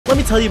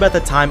me tell you about the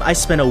time I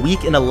spent a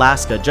week in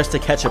Alaska just to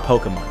catch a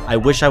Pokemon. I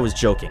wish I was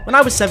joking. When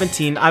I was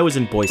 17, I was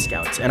in Boy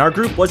Scouts, and our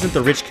group wasn't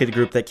the rich kid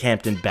group that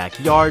camped in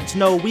backyards.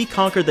 No, we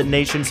conquered the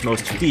nation's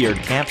most feared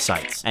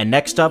campsites. And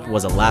next up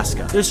was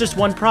Alaska. There's just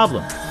one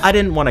problem. I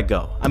didn't want to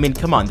go. I mean,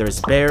 come on,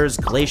 there's bears,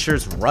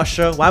 glaciers,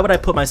 Russia. Why would I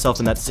put myself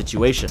in that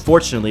situation?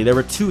 Fortunately, there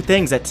were two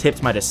things that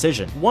tipped my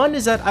decision. One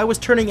is that I was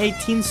turning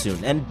 18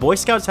 soon, and Boy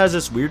Scouts has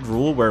this weird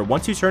rule where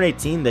once you turn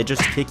 18, they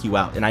just kick you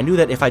out. And I knew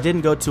that if I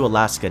didn't go to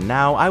Alaska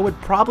now, I would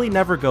probably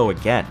never go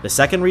again. The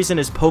second reason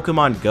is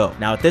Pokemon Go.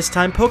 Now at this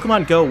time,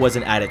 Pokemon Go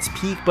wasn't at its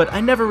peak, but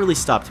I never really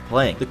stopped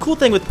playing. The cool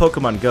thing with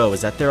Pokemon Go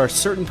is that there are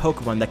certain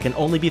Pokemon that can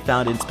only be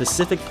found in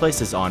specific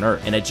places on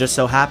Earth, and it just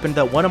so happened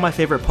that one of my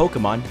favorite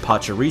Pokemon,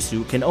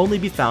 Pachirisu, can only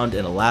be found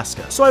in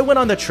Alaska. So I went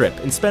on the trip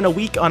and spent a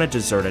week on a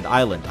deserted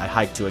island. I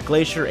hiked to a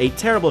glacier, ate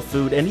terrible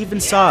food, and even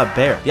saw a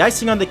bear. The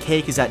icing on the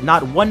cake is that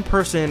not one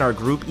person in our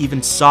group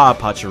even saw a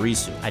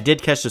Pachirisu. I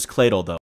did catch this Claydol though.